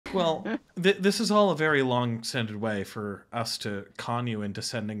Well, this is all a very long-extended way for us to con you into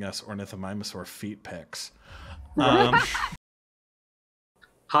sending us ornithomimosaur feet pics. Hi,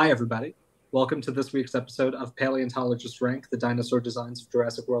 everybody. Welcome to this week's episode of Paleontologists Rank the Dinosaur Designs of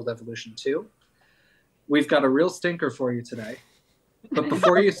Jurassic World Evolution 2. We've got a real stinker for you today. But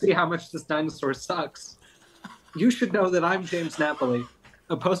before you see how much this dinosaur sucks, you should know that I'm James Napoli,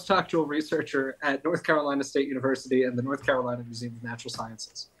 a postdoctoral researcher at North Carolina State University and the North Carolina Museum of Natural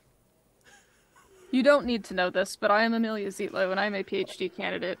Sciences. You don't need to know this, but I am Amelia Zietlow, and I'm a PhD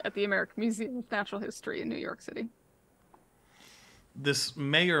candidate at the American Museum of Natural History in New York City. This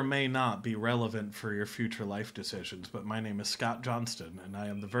may or may not be relevant for your future life decisions, but my name is Scott Johnston, and I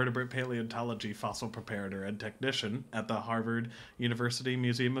am the vertebrate paleontology fossil preparator and technician at the Harvard University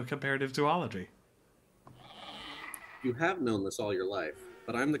Museum of Comparative Zoology. You have known this all your life,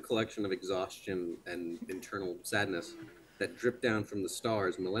 but I'm the collection of exhaustion and internal sadness that dripped down from the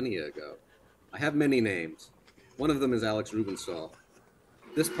stars millennia ago. I have many names. One of them is Alex Rubenstahl.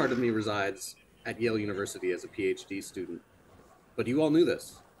 This part of me resides at Yale University as a PhD student. But you all knew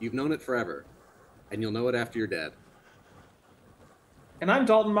this. You've known it forever. And you'll know it after you're dead. And I'm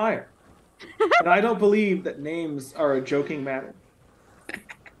Dalton Meyer. And I don't believe that names are a joking matter.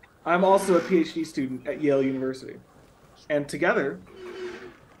 I'm also a PhD student at Yale University. And together,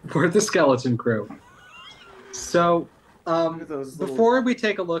 we're the Skeleton Crew. So, before we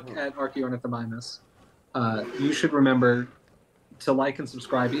take a look at Archaeornithomimus, you should remember to like and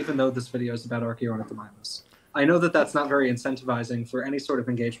subscribe, even though this video is about Archaeornithomimus. I know that that's not very incentivizing for any sort of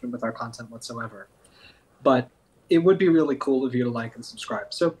engagement with our content whatsoever, but it would be really cool of you to like and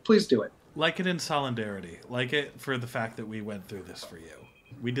subscribe, so please do it. Like it in solidarity. Like it for the fact that we went through this for you.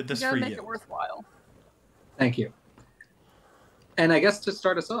 We did this for you. Make it worthwhile. Thank you. And I guess to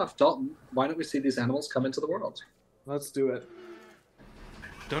start us off, Dalton, why don't we see these animals come into the world? Let's do it.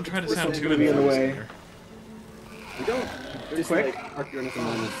 Don't try to sound too in the way. We don't dislike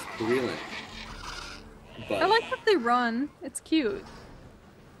Archaeornithomimus brilliant. But I like that they run. It's cute.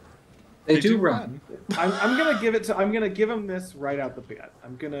 They do run. I'm gonna give it to. I'm gonna give him this right out the bat.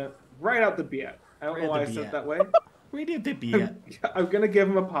 I'm gonna right out the bat. I don't know why I said it that way. We did the bat. I'm gonna give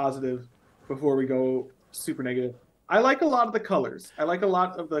him a positive before we go super negative. I like a lot of the colors. I like a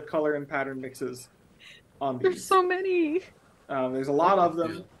lot of the color and pattern mixes on these. There's so many. There's a lot of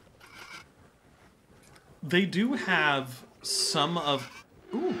them. They do have some of.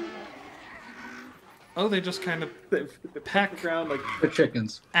 Ooh. Oh, they just kind of peck around like the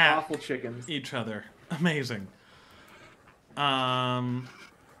chickens. Awful chickens. Each other. Amazing.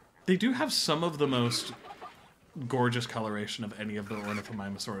 They do have some of the most gorgeous coloration of any of the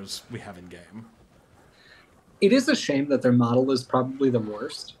ornithomimosaurs we have in game. It is a shame that their model is probably the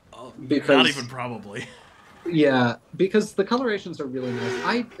worst. Because, not even probably. Yeah, because the colorations are really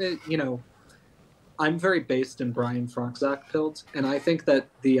nice. I'm very based in Brian Froczak build, and I think that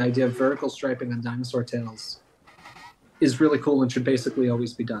the idea of vertical striping on dinosaur tails is really cool and should basically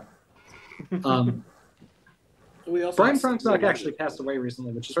always be done. Brian Froczak actually passed away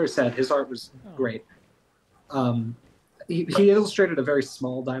recently, which is very sad. His art was great. He illustrated a very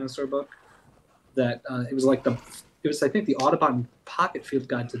small dinosaur book that it was I think the Audubon Pocket Field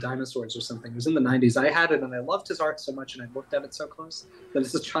Guide to Dinosaurs or something. It was in the 90s. I had it and I loved his art so much and I looked at it so close that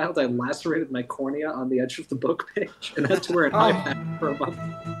as a child I lacerated my cornea on the edge of the book page and had to wear an eye patch for a month.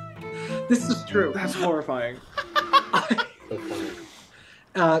 This is true. That's horrifying.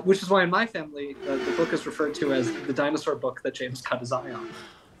 Which is why in my family the book is referred to as the dinosaur book that James cut his eye on.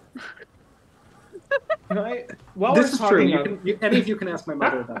 This is true. Any of you can ask my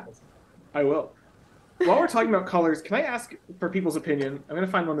mother about this. I will. While we're talking about colors, can I ask for people's opinion? I'm going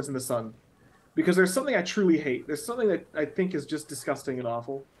to find one that's in the sun. Because there's something I truly hate. There's something that I think is just disgusting and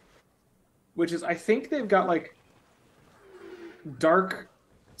awful. Which is, I think they've got, like, dark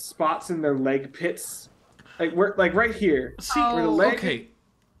spots in their leg pits. Like right here. See, where the leg, okay.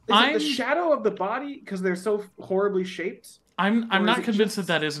 Is it the shadow of the body because they're so horribly shaped? I'm not convinced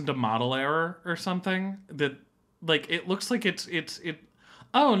that isn't a model error or something. That, like, it looks like it.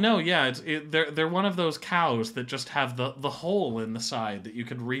 Oh no, yeah, they're one of those cows that just have the hole in the side that you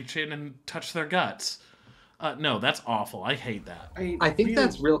could reach in and touch their guts. No, that's awful. I hate that. I think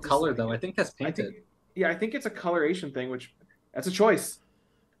that's real color though. I think that's painted. I think it's a coloration thing, which that's a choice.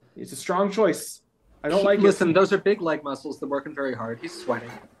 It's a strong choice. I don't like it. Listen, those are big leg muscles. They're working very hard. He's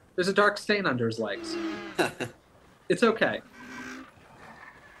sweating. There's a dark stain under his legs. It's okay.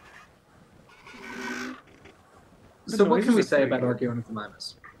 So what can we say about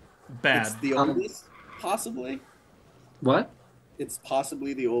Archaeornithomimus? Bad. It's the oldest, possibly. What? It's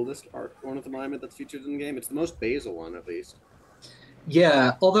possibly the oldest ornithomimid that's featured in the game. It's the most basal one, at least.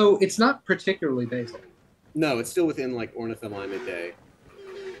 Yeah, although it's not particularly basal. No, it's still within like Ornithomimidae.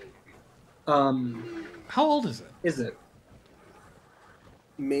 How old is it? Is it?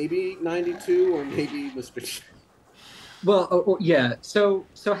 Maybe 92 or maybe misfiction. Well, yeah. So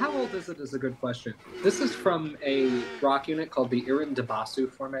how old is it is a good question. This is from a rock unit called the Iren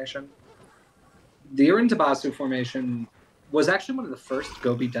Dabasu Formation. The Iren Dabasu Formation was actually one of the first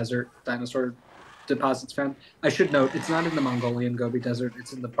Gobi Desert dinosaur deposits found. I should note, it's not in the Mongolian Gobi Desert.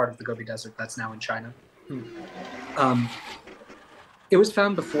 It's in the part of the Gobi Desert that's now in China. It was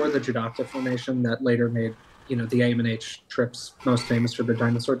found before the Judakta Formation that later made, the AMH trips most famous for their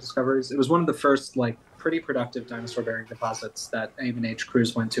dinosaur discoveries. It was one of the first, pretty productive dinosaur-bearing deposits that AMH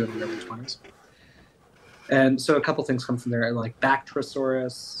crews went to in the early 20s. And so a couple things come from there, like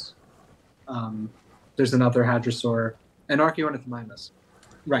Bactrosaurus. There's another hadrosaur, and Archaeornithomimus.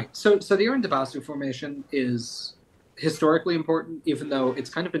 Right. So the Iren Dabasu Formation is historically important, even though it's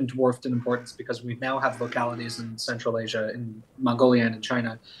kind of been dwarfed in importance because we now have localities in Central Asia, in Mongolia and in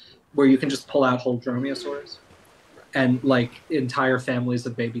China, where you can just pull out whole dromaeosaurs and entire families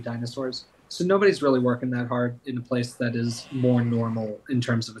of baby dinosaurs. So nobody's really working that hard in a place that is more normal in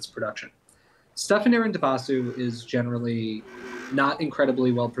terms of its production. Stuff in Iren Dabasu is generally not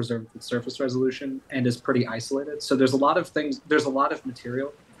incredibly well preserved with surface resolution and is pretty isolated. So there's a lot of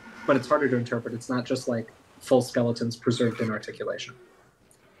material, but it's harder to interpret. It's not just full skeletons preserved in articulation.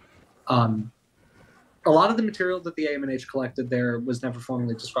 A lot of the material that the AMNH collected there was never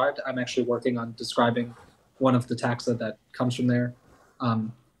formally described. I'm actually working on describing one of the taxa that comes from there.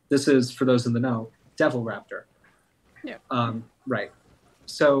 This is, for those in the know, devil raptor. Yeah. Right.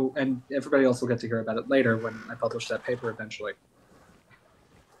 So, and everybody else will get to hear about it later when I publish that paper eventually.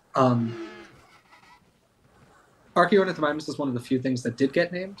 Archaeornithomimus is one of the few things that did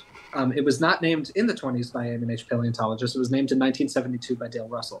get named. It was not named in the 20s by AMNH paleontologists. It was named in 1972 by Dale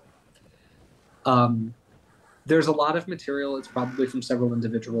Russell. There's a lot of material. It's probably from several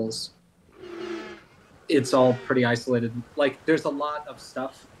individuals. It's all pretty isolated. There's a lot of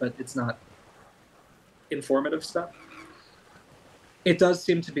stuff, but it's not informative stuff. It does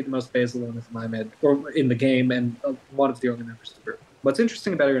seem to be the most basal ornithomimid, or in the game, and one of the early members of the group. What's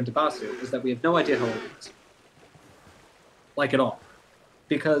interesting about Iren Dabasu is that we have no idea how old it is. At all.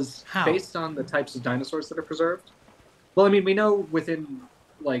 Because based on the types of dinosaurs that are preserved, well, I mean, we know within,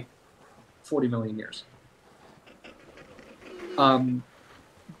 40 million years.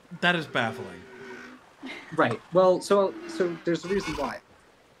 That is baffling. Right. Well, so there's a reason why.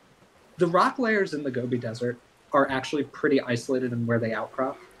 The rock layers in the Gobi Desert are actually pretty isolated in where they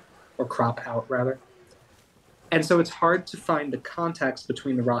outcrop, or crop out, rather. And so it's hard to find the context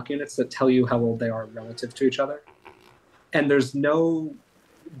between the rock units that tell you how old they are relative to each other. And there's no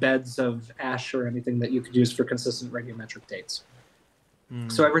beds of ash or anything that you could use for consistent radiometric dates.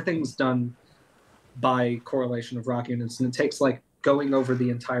 So everything's done by correlation of rock units, and it takes going over the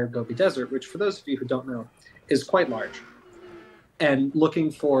entire Gobi Desert, which for those of you who don't know, is quite large, and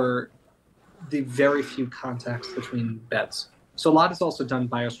looking for the very few contacts between beds. So a lot is also done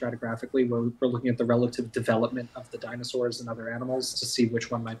biostratigraphically, where we're looking at the relative development of the dinosaurs and other animals to see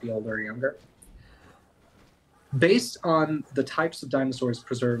which one might be older or younger. Based on the types of dinosaurs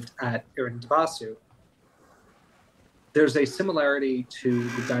preserved at Iren Dabasu, there's a similarity to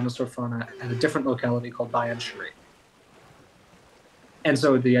the dinosaur fauna at a different locality called Bayan Shiri. And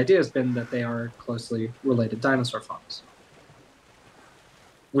so the idea has been that they are closely related dinosaur faunas,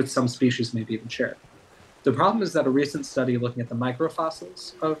 with some species maybe even shared. The problem is that a recent study looking at the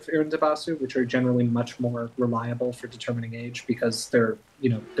microfossils of Iren Dabasu, which are generally much more reliable for determining age because they're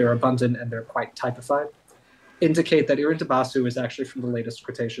abundant and they're quite typified, indicate that Iren Dabasu is actually from the latest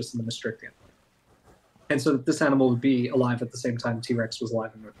Cretaceous in the Maastrichtian. And so that this animal would be alive at the same time T-Rex was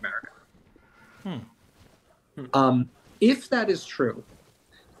alive in North America. If that is true,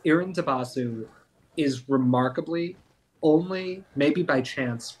 Iren Dabasu is remarkably, only maybe by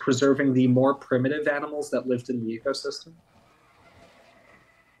chance, preserving the more primitive animals that lived in the ecosystem,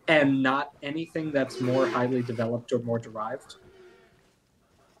 and not anything that's more highly developed or more derived.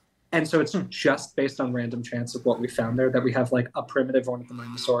 And so it's just based on random chance of what we found there that we have a primitive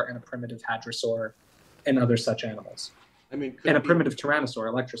ornithomimosaur and a primitive hadrosaur and other such animals. I mean, and a primitive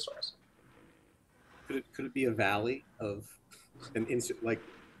tyrannosaur, Electrosaurus. Could it be a valley of an like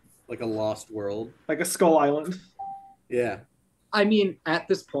a lost world, like a Skull Island? Yeah. I mean, at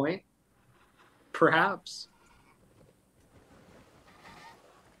this point, perhaps.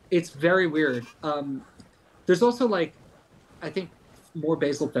 It's very weird. There's also I think more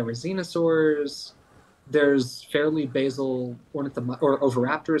basal therizinosaurs. There's fairly basal or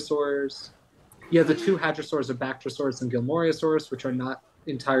oviraptorosaurs. Yeah, the two hadrosaurs are Bactrosaurus and Gilmoriosaurus, which are not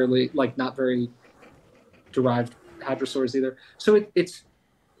entirely, like, not very derived hadrosaurs either. So it's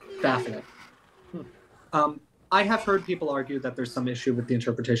baffling. I have heard people argue that there's some issue with the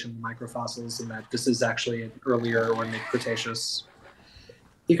interpretation of microfossils and that this is actually an earlier or mid-Cretaceous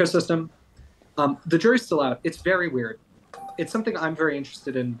ecosystem. The jury's still out. It's very weird. It's something I'm very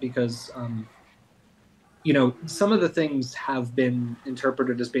interested in because, you know, some of the things have been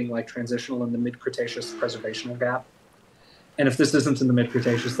interpreted as being like transitional in the mid-Cretaceous preservational gap. And if this isn't in the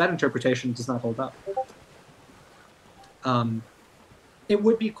mid-Cretaceous, that interpretation does not hold up. It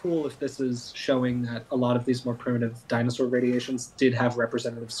would be cool if this is showing that a lot of these more primitive dinosaur radiations did have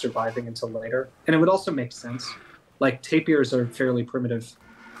representatives surviving until later. And it would also make sense. Like, tapirs are fairly primitive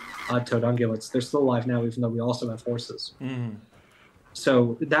odd-toed ungulates. They're still alive now, even though we also have horses. Mm.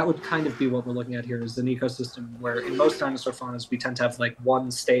 So that would kind of be what we're looking at here, is an ecosystem where in most dinosaur faunas, we tend to have like one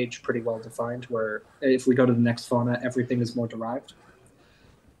stage pretty well defined, where if we go to the next fauna, everything is more derived.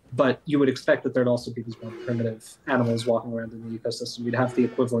 But you would expect that there'd also be these more primitive animals walking around in the ecosystem. You'd have the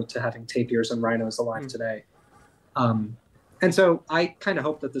equivalent to having tapirs and rhinos alive today. And so I kind of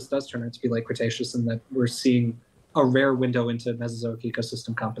hope that this does turn out to be like Cretaceous and that we're seeing a rare window into Mesozoic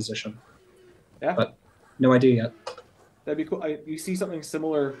ecosystem composition. Yeah. But no idea yet. That'd be cool. You see something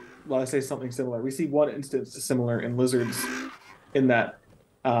similar. Well, I say something similar. We see one instance similar in lizards, in that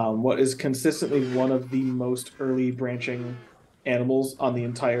what is consistently one of the most early branching animals on the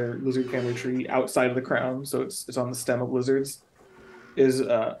entire lizard family tree outside of the crown, so it's on the stem of lizards, is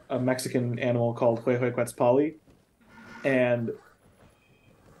a Mexican animal called Huehuequetzalli. And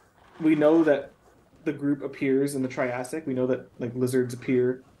we know that the group appears in the Triassic. We know that like lizards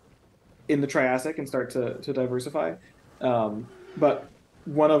appear in the Triassic and start to diversify. But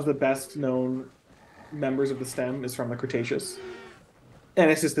one of the best known members of the stem is from the Cretaceous.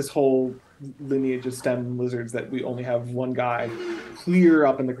 And it's just this whole lineage of stem lizards that we only have one guy clear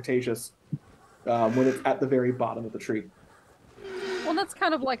up in the Cretaceous when it's at the very bottom of the tree. Well, that's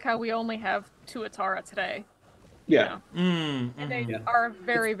kind of like how we only have Tuatara today. Yeah. You know? And they are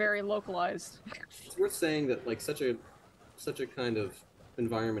very, very localized. It's worth saying that like such a kind of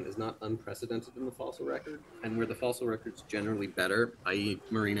environment is not unprecedented in the fossil record, and where the fossil record's generally better, i.e.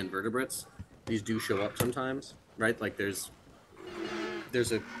 marine invertebrates, these do show up sometimes, right? Like there's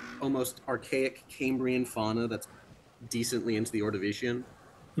a almost archaic Cambrian fauna that's decently into the Ordovician,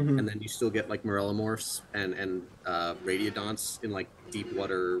 and then you still get like morellomorphs and radiodonts in like deep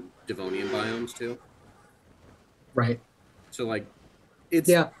water Devonian biomes too. Right. So like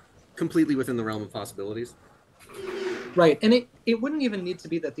it's completely within the realm of possibilities. Right, and it wouldn't even need to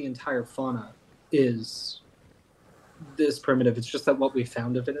be that the entire fauna is this primitive. It's just that what we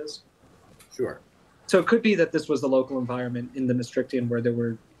found of it is. Sure. So it could be that this was a local environment in the Maastrichtian where there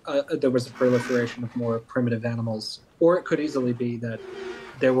was a proliferation of more primitive animals, or it could easily be that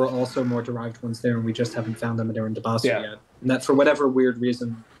there were also more derived ones there, and we just haven't found them at Iren Dabasu yet. And that for whatever weird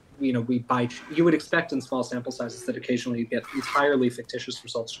reason, you know, you would expect in small sample sizes that occasionally you get entirely fictitious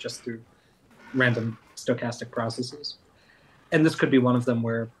results just through random stochastic processes. And this could be one of them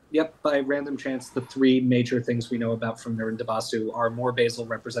where, by random chance, the three major things we know about from Iren Dabasu are more basal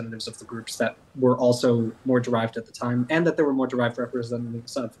representatives of the groups that were also more derived at the time, and that there were more derived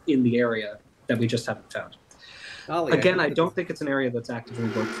representatives of in the area that we just haven't found. Again, I don't think it's an area that's actively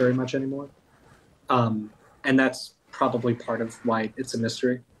worked very much anymore. And that's probably part of why it's a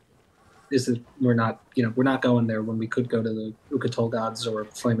mystery, is that we're not going there when we could go to the Uk'otol gods or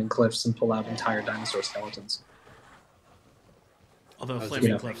Flaming Cliffs and pull out entire dinosaur skeletons. Although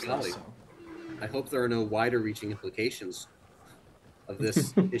Flaming Cliffs also. I hope there are no wider-reaching implications of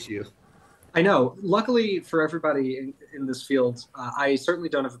this issue. I know. Luckily for everybody in this field, I certainly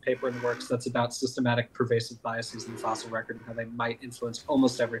don't have a paper in the works that's about systematic pervasive biases in the fossil record and how they might influence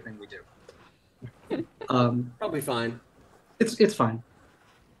almost everything we do. Probably fine. It's fine.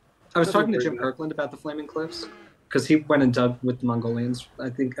 I was talking to Jim Kirkland about the Flaming Cliffs, because he went and dug with the Mongolians,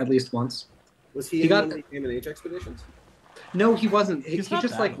 I think, at least once. Was he in one of the M&H expeditions? No, he wasn't. He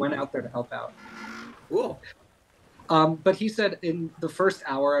just like went out there to help out. Cool. But he said in the first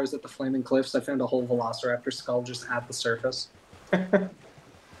hour I was at the Flaming Cliffs, I found a whole velociraptor skull just at the surface. God.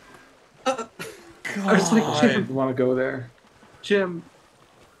 I was like, Jim, I want to go there. Jim.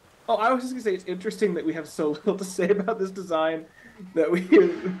 Oh, I was just gonna say it's interesting that we have so little to say about this design, that we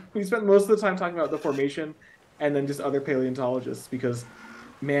spent most of the time talking about the formation and then just other paleontologists, because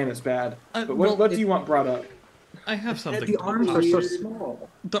man, it's bad. But what do you want brought up? I have something. The arms are so small.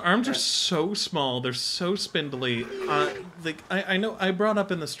 The arms are so small. They're so spindly. I know I brought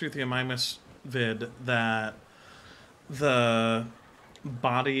up in the Struthiomimus vid that the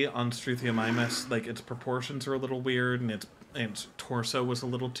body on Struthiomimus, like its proportions are a little weird, and its torso was a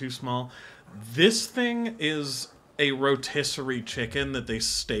little too small. This thing is a rotisserie chicken that they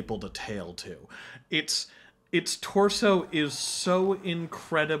stapled a tail to. Its torso is so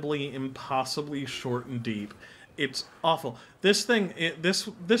incredibly, impossibly short and deep. It's awful. This thing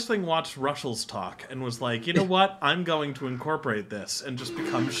watched Russell's talk and was like, you know what? I'm going to incorporate this and just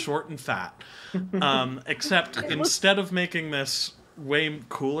become short and fat. Except instead of making this way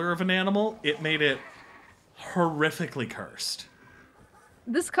cooler of an animal, it made it horrifically cursed.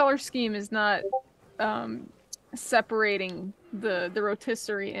 This color scheme is not separating the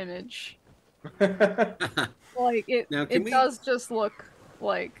rotisserie image. Like it does just look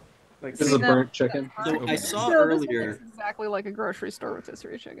like this is a burnt chicken. So I saw earlier this exactly like a grocery store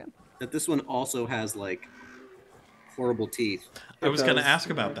rotisserie chicken. that this one also has like horrible teeth. I was going to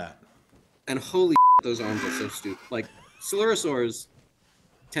ask about that. And holy those arms are so stupid. Like Coelurosaurs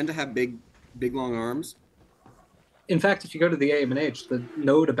tend to have big long arms. In fact, if you go to the AMH, the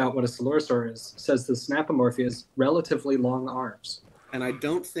note about what a Coelurosaur is says the Snapomorphia is relatively long arms. And I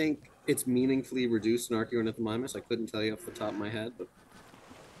don't think it's meaningfully reduced in Archaeornithomimus. I couldn't tell you off the top of my head, but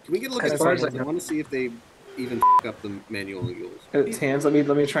can we get a look at the I want to see if they even up the manual mules. Its hands. Let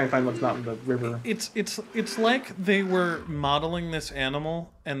me try and find what's not in the river. It's like they were modeling this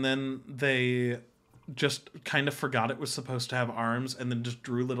animal and then they just kind of forgot it was supposed to have arms and then just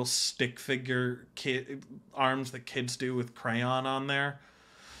drew little stick figure arms that kids do with crayon on there.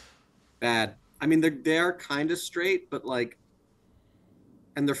 Bad. I mean, they are kind of straight, but like,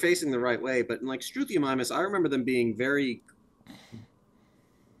 and they're facing the right way. But in like Struthiomimus, I remember them being very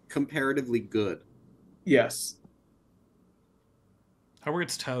comparatively good. Yes. How were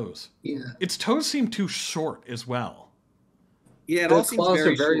its toes? Yeah. Its toes seem too short as well. Yeah, it The all seems claws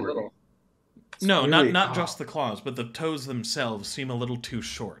very, are very short. little. No, really, not just the claws, but the toes themselves seem a little too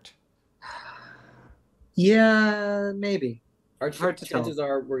short. Yeah, maybe. Hard to chances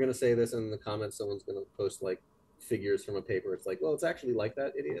are we're going to say this in the comments. Someone's going to post like figures from a paper. It's like, well, it's actually like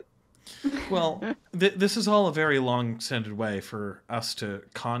that, idiot. Well, this is all a very long-extended way for us to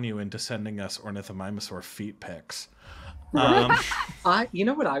con you into sending us ornithomimosaur feet pics. You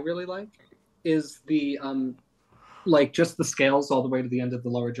know what I really like is the like just the scales all the way to the end of the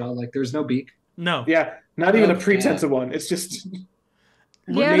lower jaw. Like there's no beak. No. Yeah, not even a pretense of one. It's just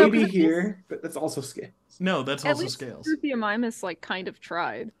maybe here, but that's also scales. No, that's also scales. Struthiomimus like kind of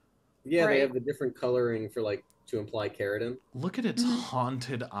tried. Yeah, Right. they have the different coloring for like to imply keratin. Look at its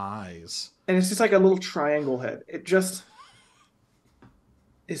haunted eyes. And it's just like a little triangle head. It just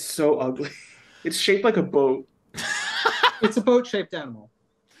is so ugly. It's shaped like a boat. It's a boat-shaped animal.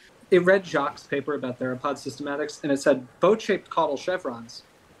 It read Jacques' paper about theropod systematics, and it said boat-shaped caudal chevrons.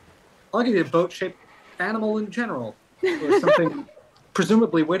 I'll give you a boat-shaped animal in general, or something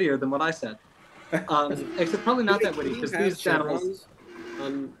presumably wittier than what I said. Except probably not that witty, because these animals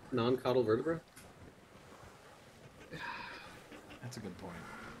on non-caudal vertebrae. That's a good point.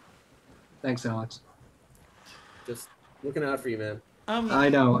 Thanks, Alex. Just looking out for you, man. I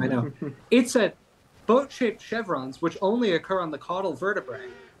know. It said boat-shaped chevrons, which only occur on the caudal vertebrae.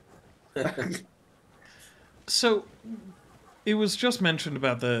 So, it was just mentioned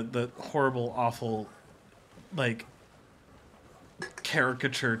about the horrible, awful, like,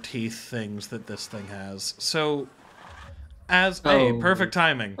 caricature teeth things that this thing has. So, hey, perfect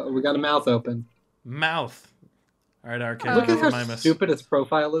timing. We got a mouth open. Mouth. All right, Look at how stupid its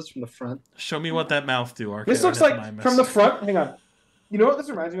profile is from the front. Show me what that mouth do, Archaeornithomimus. This looks like from the front. Hang on. You know what this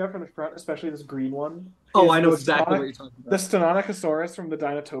reminds me of from the front, especially this green one? Oh, I know exactly what you're talking about. The Stenonychosaurus from the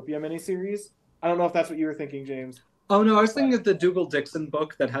Dinotopia miniseries. I don't know if that's what you were thinking, James. Oh no, I was thinking of the Dougal Dixon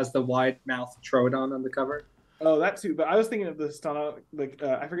book that has the wide mouth Troodon on the cover. Oh, that too. But I was thinking of the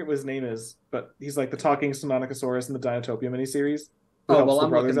I forget what his name is, but he's like the talking Stenonychosaurus in the Dinotopia miniseries. Oh well,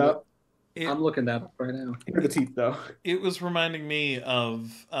 I'm looking that up right now. Here are the teeth, though. It was reminding me of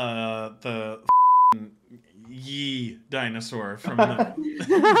the Yi dinosaur from the...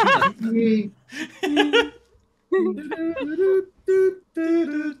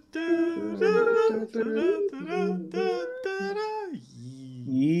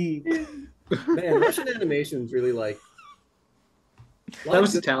 Man, Russian animation's really like... That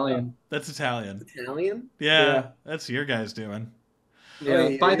was Italian. That's Italian. Italian? Yeah, that's your guys doing.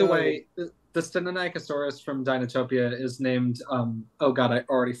 Yeah, by the way, the Stenonychosaurus from Dinotopia is named, oh god, I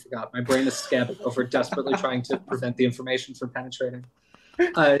already forgot. My brain is scabbing over desperately trying to prevent the information from penetrating.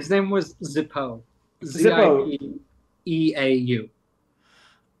 His name was Zippo. Zippo. Zieau.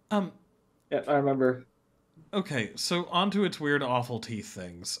 Yeah, I remember. Okay, so onto its weird, awful teeth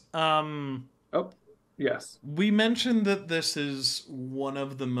things. Oh. Yes. We mentioned that this is one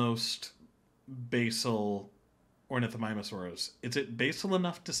of the most basal ornithomimosaurs. Is it basal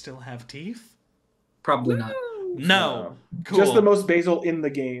enough to still have teeth? Probably not. No. Cool. Just the most basal in the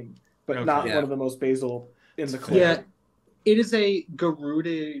game, but Okay. not Yeah. one of the most basal in the clan. Yeah, it is a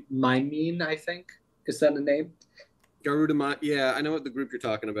Garudimimine, I think. Is that a name? Yeah, I know what the group you're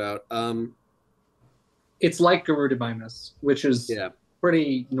talking about. It's like Garudimimus, which is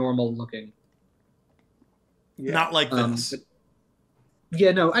pretty normal looking. Yeah. Not like this.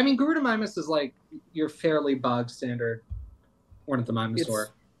 Yeah, no. I mean, Garudimimus is like your fairly bog standard ornithomimosaur.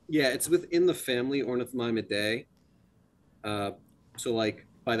 It's within the family Ornithomimidae. So like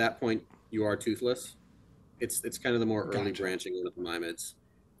by that point you are toothless. It's kind of the more early branching ornithomimids.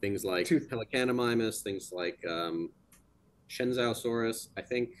 Things like Peleoneolitic, things like Shenzhousaurus. I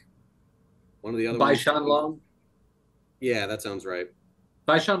think one of the other Baishanlong. Yeah, that sounds right.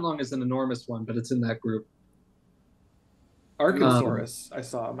 Baishanlong is an enormous one, but it's in that group. Archaeosaurus, I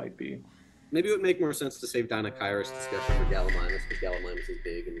saw might be. Maybe it would make more sense to save Dinocyrus discussion for Gallimimus, because Gallimimus is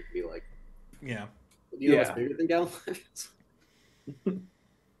big and be like, yeah. You know what's bigger than Gallimimus?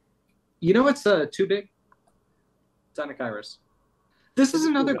 You know what's too big? Dinocyrus. This is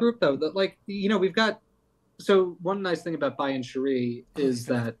another group though that, like, you know, we've got. So one nice thing about Bai and Cherie is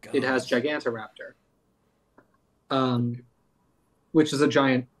that it has Gigantoraptor, which is a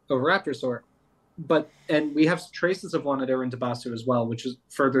giant oviraptorosaur. And we have traces of one at Iren Dabasu as well, which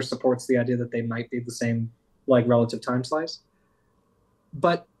further supports the idea that they might be the same, like, relative time slice.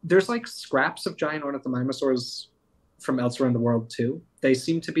 But there's like scraps of giant ornithomimosaurs from elsewhere in the world too. They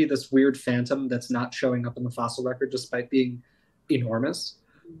seem to be this weird phantom that's not showing up in the fossil record despite being enormous.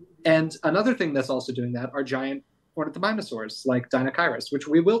 And another thing that's also doing that are giant ornithomimosaurs like Dinocyrus, which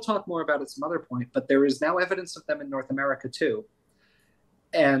we will talk more about at some other point, but there is now evidence of them in North America too.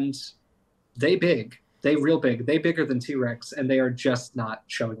 And they real big. They bigger than T-Rex, and they are just not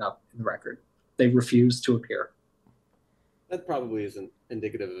showing up in the record. They refuse to appear. That probably isn't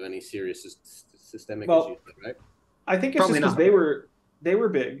indicative of any serious systemic issues, right? I think it's Probably just because they were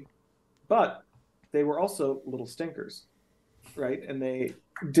big, but they were also little stinkers, right? And they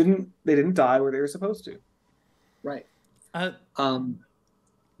didn't die where they were supposed to. Right. They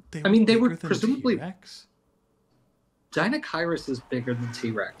were presumably. T-Rex? Dinocyrus is bigger than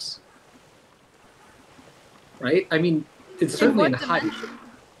T-Rex. Right? I mean, it's certainly in height.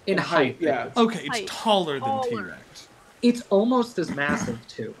 In height, yeah. Okay, it's taller than T-Rex. It's almost as massive,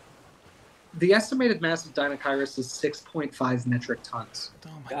 too. The estimated mass of Dinocyrus is 6.5 metric tons.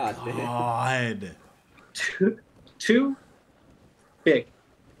 Oh my God. Too big.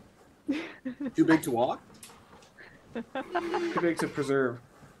 Too big to walk? Too big to preserve.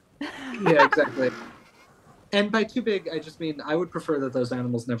 Yeah, exactly. And by too big, I just mean I would prefer that those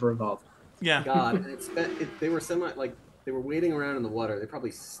animals never evolved. Yeah. God, they were they were wading around in the water. They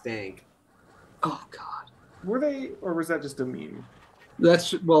probably stank. Oh God. Were they, or was that just a meme?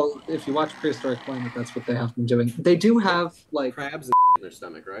 If you watch Prehistoric Planet, that's what they have been doing. They do have like crabs in their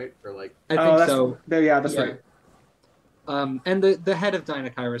stomach, right? Or like I think so. Yeah, that's right. And the head of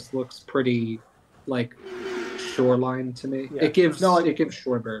Dinocyrus looks pretty like shoreline to me. Yeah. It gives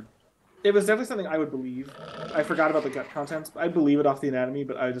shorebird. It was definitely something I would believe. I forgot about the gut contents. I believe it off the anatomy,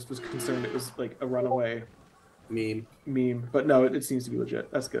 but I just was concerned it was like a runaway meme. But no, it seems to be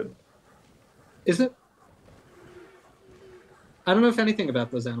legit. That's good. Is it? I don't know if anything about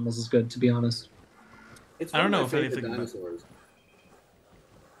those animals is good, to be honest. It's I don't know if favorite anything dinosaurs.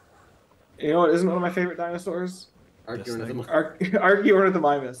 You know what isn't one of my favorite dinosaurs?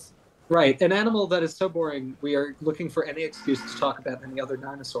 Archaeornithomimus. Right, an animal that is so boring, we are looking for any excuse to talk about any other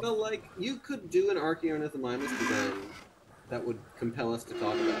dinosaur. Well, like, you could do an Archaeornithomimus design that would compel us to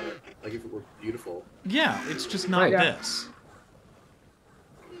talk about it. Like, if it were beautiful. Yeah, it's just not this.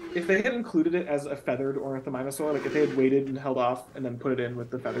 If they had included it as a feathered ornithomimosaur, like if they had waited and held off and then put it in with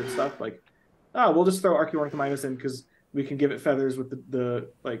the feathered stuff, like, we'll just throw Archaeornithomimus in because we can give it feathers with the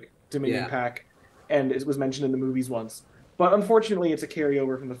Dominion pack, and it was mentioned in the movies once. But unfortunately, it's a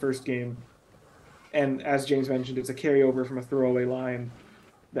carryover from the first game, and as James mentioned, it's a carryover from a throwaway line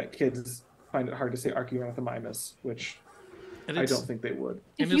that kids find it hard to say Archaeornithomimus, which I don't think they would.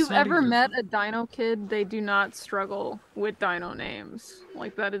 If you've ever met a dino kid, they do not struggle with dino names.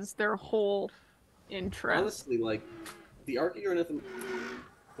 Like, that is their whole interest. Honestly, like, the Archaeornithom...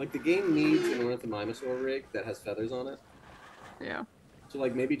 Like, the game needs an Ornithomimosaur rig that has feathers on it. Yeah. So,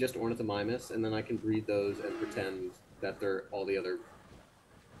 like, maybe just Ornithomimus, and then I can breed those and pretend that they're all the other...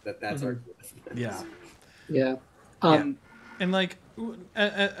 That's Archaeornithomimus. Yeah. Yeah. And like,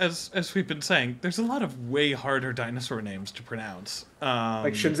 as we've been saying, there's a lot of way harder dinosaur names to pronounce.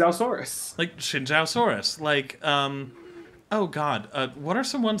 Like Shinzaosaurus. Like Shinzaosaurus. Like, oh god, what are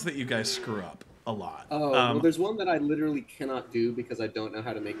some ones that you guys screw up a lot? Oh, well, there's one that I literally cannot do because I don't know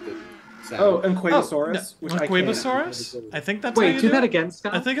how to make the sound. Oh, Unquabosaurus, which I can't. Unquabosaurus? I think that's how you Wait, do that again,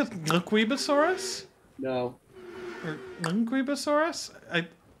 Scott? I think it's Unquabosaurus? No. Or Unquabosaurus? I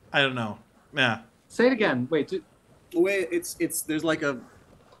don't know. Yeah. Say it again. Wait, Wait, it's there's like a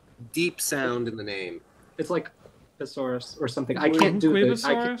deep sound in the name. it's like Thesaurus or something. I can't do this.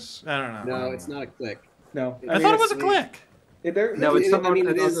 I don't know. No, it's not a click. No. I thought it was a click. No, it's some I mean,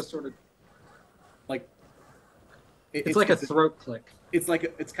 it other is sort of. like It's like a throat click. It's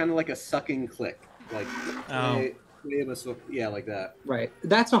like it's kind of like a sucking click, like Oh. yeah, like that. Right.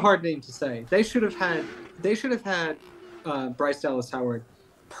 That's a hard name to say. They should have had Bryce Dallas Howard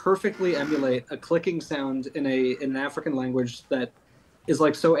perfectly emulate a clicking sound in an African language that is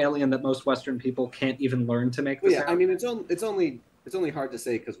like so alien that most Western people can't even learn to make the Well, yeah, sound. I mean it's only hard to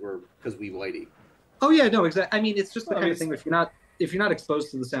say because we whitey. Oh yeah, no, exactly. I mean, it's just the Well, kind of thing. If you're not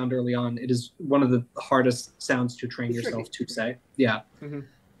exposed to the sound early on, it is one of the hardest sounds to train yourself to say. Yeah.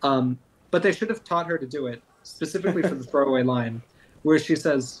 Mhm. But they should have taught her to do it specifically for the throwaway line, where she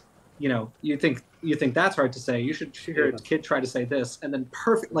says, you know, you think that's hard to say. You should hear a kid try to say this, and then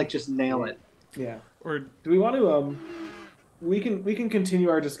perfect, like just nail it. Yeah. Or Do we want to we can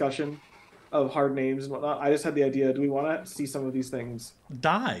continue our discussion of hard names and whatnot. I just had the idea. Do we want to see some of these things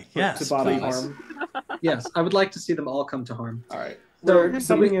die? Yes, to bodily please. harm? Yes, I would like to see them all come to harm. All right. So, We're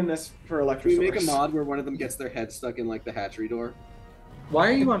subbing in this for Electrosaurus. Can we make a mod where one of them gets their head stuck in like the hatchery door? Why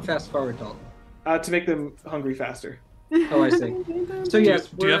are you on fast forward, Dalton? To make them hungry faster. Oh, I see. So yes,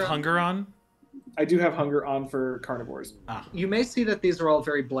 Do you have we're, hunger on? I do have hunger on for carnivores. You may see that these are all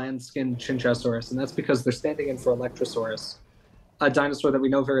very bland-skinned Chinchasaurus, and that's because they're standing in for Alectrosaurus, a dinosaur that we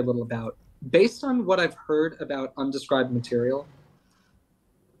know very little about. Based on what I've heard about undescribed material,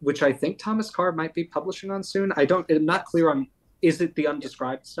 which I think Thomas Carr might be publishing on soon, I'm not clear on, is it the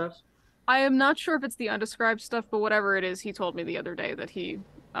undescribed stuff? I am not sure if it's the undescribed stuff, but whatever it is, he told me the other day that he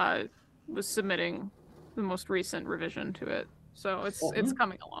was submitting the most recent revision to it. So it's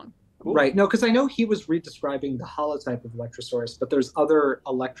coming along. Cool. Right. No, because I know he was redescribing the holotype of Electrosaurus, but there's other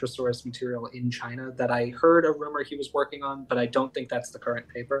Electrosaurus material in China that I heard a rumor he was working on, but I don't think that's the current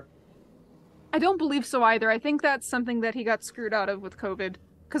paper. I don't believe so either. I think that's something that he got screwed out of with COVID.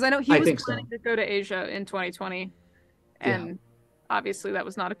 Because I know he was planning to go to Asia in 2020, and obviously that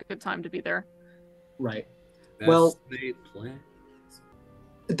was not a good time to be there. Right. Best Well, laid plans.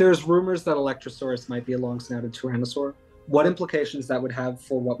 there's rumors that Electrosaurus might be a long-snouted tyrannosaur. What implications that would have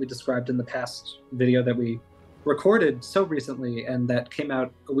for what we described in the past video that we recorded so recently and that came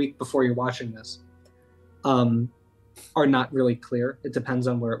out a week before you're watching this are not really clear. It depends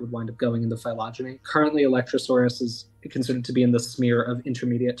on where it would wind up going in the phylogeny. Currently, Electrosaurus is considered to be in the smear of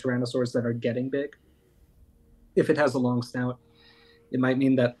intermediate tyrannosaurs that are getting big. If it has a long snout, it might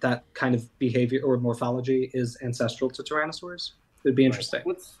mean that that kind of behavior or morphology is ancestral to tyrannosaurs. It would be interesting.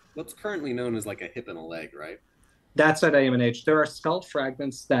 What's currently known as like a hip and a leg, right? That's at AMNH. There are skull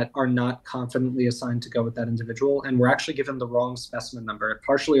fragments that are not confidently assigned to go with that individual, and we're actually given the wrong specimen number. It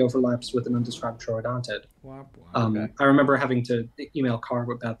partially overlaps with an undescribed troodontid. Okay. I remember having to email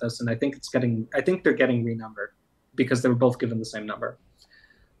Carr about this, and I think they're getting renumbered because they were both given the same number.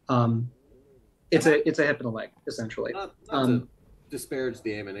 It's a hip and a leg, essentially. Not to disparage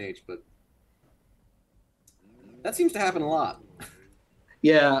the AMNH, but that seems to happen a lot.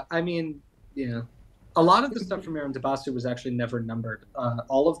 Yeah, I mean, yeah. A lot of the stuff from Iren Dabasu was actually never numbered.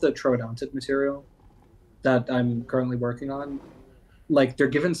 All of the troodontid material that I'm currently working on, like they're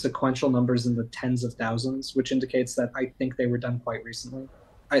given sequential numbers in the tens of thousands, which indicates that I think they were done quite recently.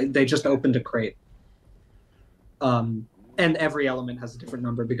 They just opened a crate. And every element has a different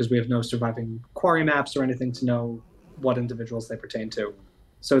number because we have no surviving quarry maps or anything to know what individuals they pertain to.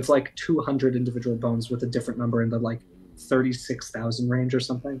 So it's like 200 individual bones with a different number in the like 36,000 range or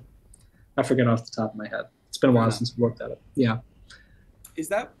something. I forget off the top of my head. It's been a while since we worked at it. Yeah. Is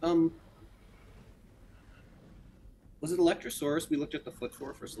that was it Electrosaurus we looked at the foot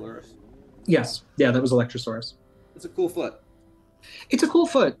for Solurus? Yes. Yeah, that was Electrosaurus. It's a cool foot. It's a cool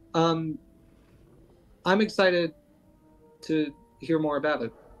foot. I'm excited to hear more about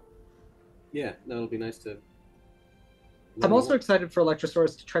it. Yeah, no, it'll be nice to. I'm also excited for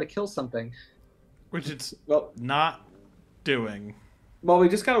Electrosaurus to try to kill something. Which it's not doing. Well, we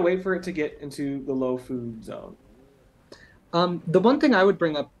just gotta wait for it to get into the low food zone. The one thing I would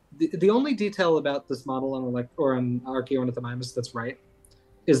bring up, the only detail about this model on Archaeornithomimus that's right,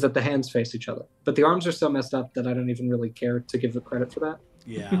 is that the hands face each other. But the arms are so messed up that I don't even really care to give the credit for that.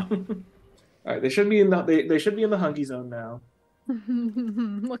 Yeah. All right, they should be in the they should be in the hunky zone now.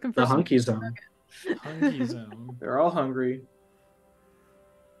 Looking for The hunky zone. Hunky zone. They're all hungry.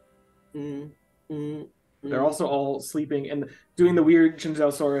 They're also all sleeping and doing the weird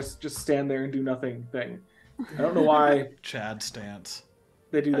Chinzosaurus just stand there and do nothing thing. I don't know why Chad stance.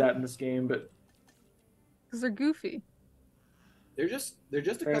 they do that in this game, but because they're goofy. They're just a they're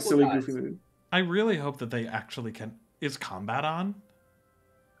in couple a silly, guys. goofy mood. I really hope that they actually can. Is combat on?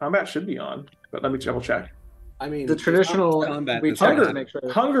 Combat should be on, but let me double check. I mean, The traditional combat. we this check Hunger, to make sure.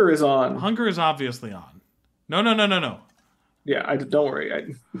 Hunger is on. Hunger is obviously on. No. Yeah, don't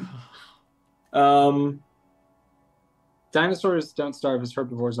worry. Dinosaurs don't starve as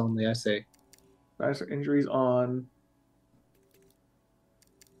herbivores only, I say. Dinosaur injuries on.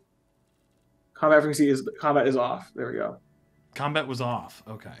 Combat is off. There we go. Combat was off.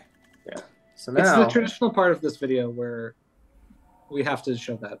 Okay. Yeah. So It's now the traditional part of this video where we have to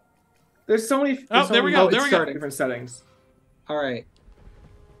show that. there's so many. Oh, there we go. There we go. Different settings. All right.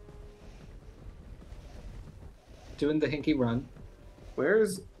 Doing the hinky run.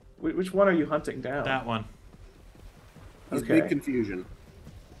 Which one are you hunting down? That one. He's Okay. big confusion.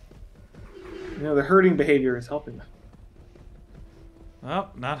 You know, the herding behavior is helping them. Oh,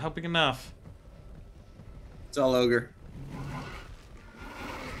 not helping enough. It's all ogre.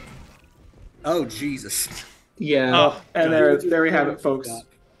 Oh Jesus! Yeah. Oh, And there we have it, folks.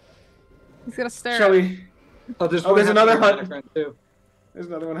 He's gonna stare. Shall we? Oh, there's Oh, there's one another happening hunt. too. There's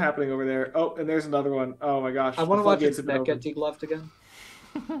another one happening over there. Oh, and there's another one. Oh my gosh. I want to the watch floodgates its have been neck get opened. degloved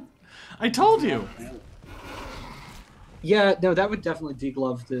again. I told you. Yeah, no, that would definitely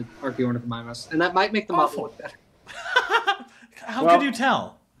deglove the Archaeornithomimus, and that might make the model Awful. look better. How Well- could you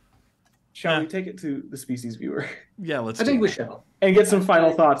tell? Shall we take it to the species viewer Yeah, let's. I think do we it. shall. and get some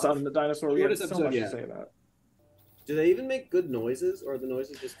final thoughts on the dinosaur? We have Shortest so much episode to yet. say about. Do they even make good noises, or are the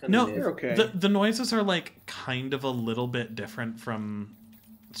noises just kind No, of? They're okay. The noises are like kind of a little bit different from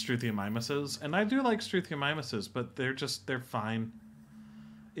Struthiomimuses, and I do like Struthiomimuses, but they're fine.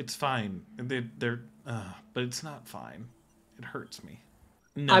 It's fine. They're but it's not fine. It hurts me.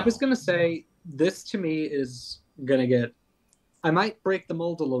 No. I was gonna say this to me is gonna get. I might break the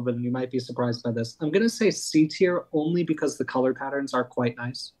mold a little bit, and you might be surprised by this. I'm gonna say C tier only because the color patterns are quite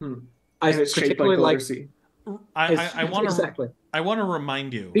nice. I And it's shaped particularly like like. letter C. I want to exactly I want to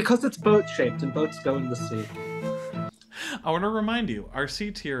remind you. because it's boat shaped, and boats go in the sea. I want to remind you. Our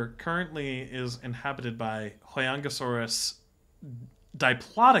C tier currently is inhabited by Hoyangosaurus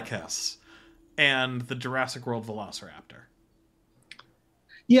diplodocus and the Jurassic World Velociraptor.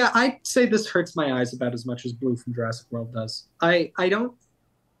 Yeah, I'd say this hurts my eyes about as much as Blue from Jurassic World does. I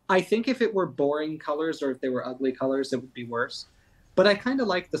think if it were boring colors or if they were ugly colors, it would be worse. But I kind of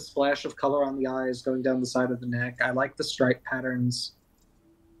like the splash of color on the eyes going down the side of the neck. I like the stripe patterns.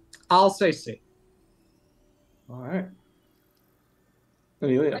 I'll say C. All right.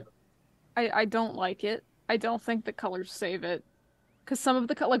 Amelia. I don't like it. I don't think the colors save it. Because some of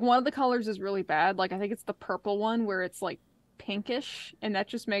the like one of the colors is really bad. Like I think it's the purple one where it's like pinkish, and that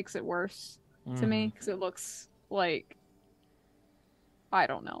just makes it worse to me because it looks like I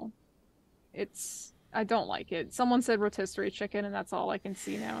don't know. I don't like it. Someone said rotisserie chicken, and that's all I can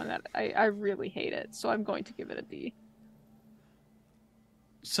see now, and that I really hate it. So I'm going to give it a D.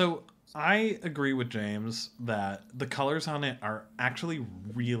 So I agree with James that the colors on it are actually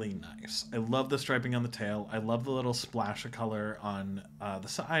really nice. I love the striping on the tail. I love the little splash of color on the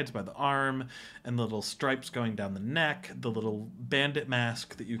sides by the arm and the little stripes going down the neck, the little bandit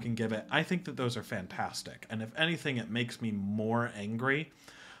mask that you can give it. I think that those are fantastic. And if anything, it makes me more angry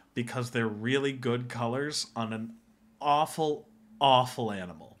because they're really good colors on an awful, awful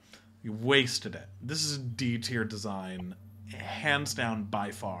animal. You wasted it. This is a D tier design. Hands down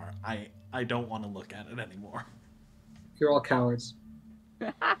by far. I don't want to look at it anymore. You're all cowards.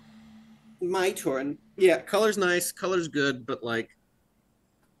 My turn. Yeah, color's nice, color's good, but like,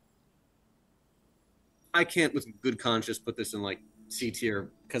 I can't with good conscience put this in like C tier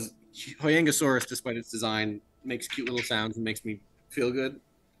because Hoyangosaurus, despite its design, makes cute little sounds and makes me feel good.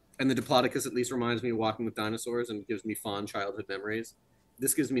 And the Diplodocus at least reminds me of walking with dinosaurs and gives me fond childhood memories.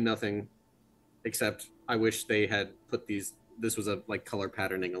 This gives me nothing except I wish they had put these. This was a like color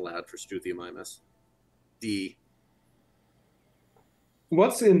patterning allowed for Struthiomimus. D.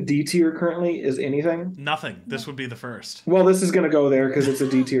 What's in D tier currently is anything. Nothing. This would be the first. Well, this is gonna go there because it's a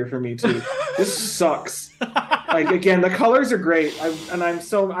D tier for me too. This sucks. Like again, the colors are great,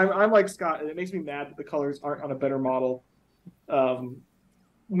 I'm like Scott, and it makes me mad that the colors aren't on a better model.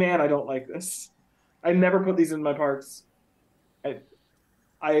 Man, I don't like this. I never put these in my parts.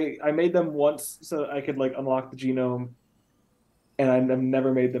 I made them once so I could like unlock the genome, and I've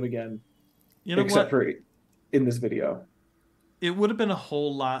never made them again. You know except what? for in this video. It would have been a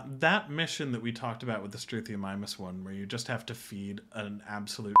whole lot. That mission that we talked about with the Struthiomimus one, where you just have to feed an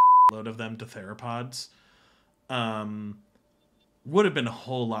absolute load of them to theropods, would have been a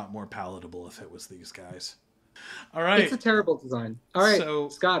whole lot more palatable if it was these guys. All right. It's a terrible design. All right, So,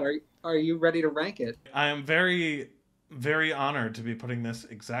 Scott, are you ready to rank it? I am very, very honored to be putting this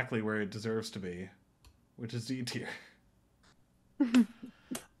exactly where it deserves to be, which is D tier.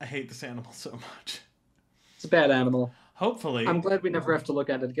 I hate this animal so much. It's a bad animal. Hopefully, I'm glad we never have to look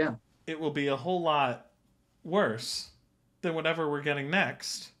at it again. it will be a whole lot worse than whatever we're getting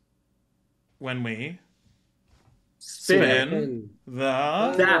next when we spin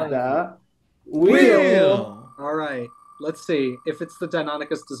the wheel. All right, let's see. If it's the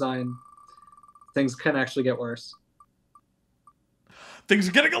Deinonychus design, things can actually get worse. Things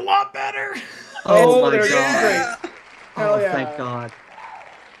are getting a lot better. Oh my they're god. great. Oh, Hell yeah. thank God.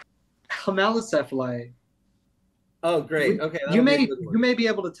 Hemalocephali. Oh, great. Okay. You may be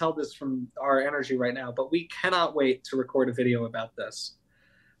able to tell this from our energy right now, but we cannot wait to record a video about this.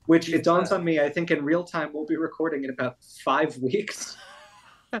 Which it dawns on me, I think in real time we'll be recording in about 5 weeks.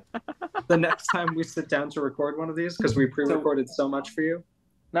 The next time we sit down to record one of these, because we pre-recorded so much for you.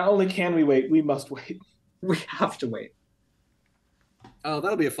 Not only can we wait, we must wait. We have to wait. Oh,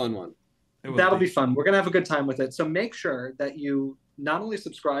 that'll be a fun one. That'll be fun. We're going to have a good time with it. So make sure that you not only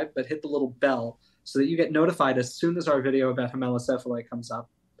subscribe, but hit the little bell so that you get notified as soon as our video about Hemalocephali comes up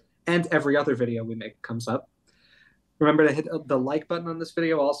and every other video we make comes up. Remember to hit the like button on this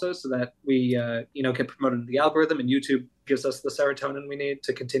video also so that we get promoted in the algorithm and YouTube gives us the serotonin we need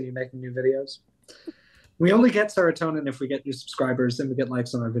to continue making new videos. We only get serotonin if we get new subscribers and we get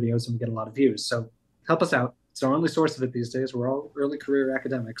likes on our videos and we get a lot of views. So help us out. It's our only source of it these days. We're all early career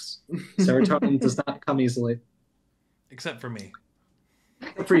academics. Serotonin does not come easily. Except for me.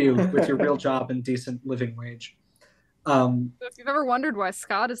 For you, with your real job and decent living wage. If you've ever wondered why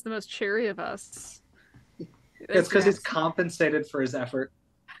Scott is the most cheery of us, it's because he's compensated for his effort.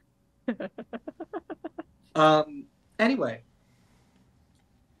 Anyway,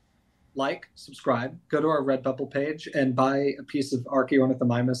 like, subscribe, go to our Redbubble page, and buy a piece of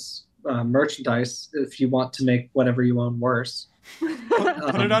Archaeornithomimus merchandise if you want to make whatever you own worse. Put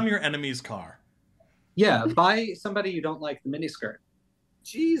it on your enemy's car. Yeah, buy somebody you don't like the miniskirt.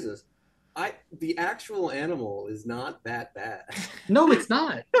 Jesus. The actual animal is not that bad. No, it's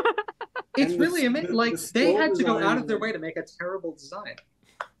not. It's really amazing. Like, they had to go out of their design- way to make a terrible design.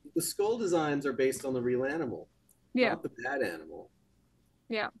 The skull designs are based on the real animal, Yeah. not the bad animal.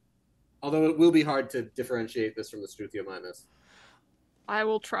 Yeah. Although it will be hard to differentiate this from the Struthiomimus. I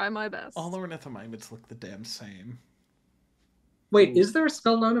will try my best. All ornithomimids look the damn same. Wait, is there a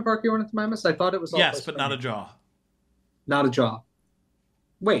skull known of Archaeornithomimimus? I thought it was all Yes, close but not a friends. jaw. Not a jaw.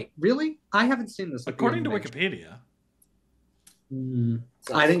 Wait, really? I haven't seen this. According to Wikipedia.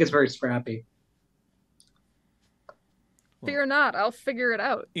 I think it's very scrappy. Fear not, I'll figure it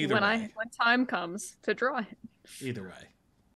out Either way. when time comes to draw it. Either way.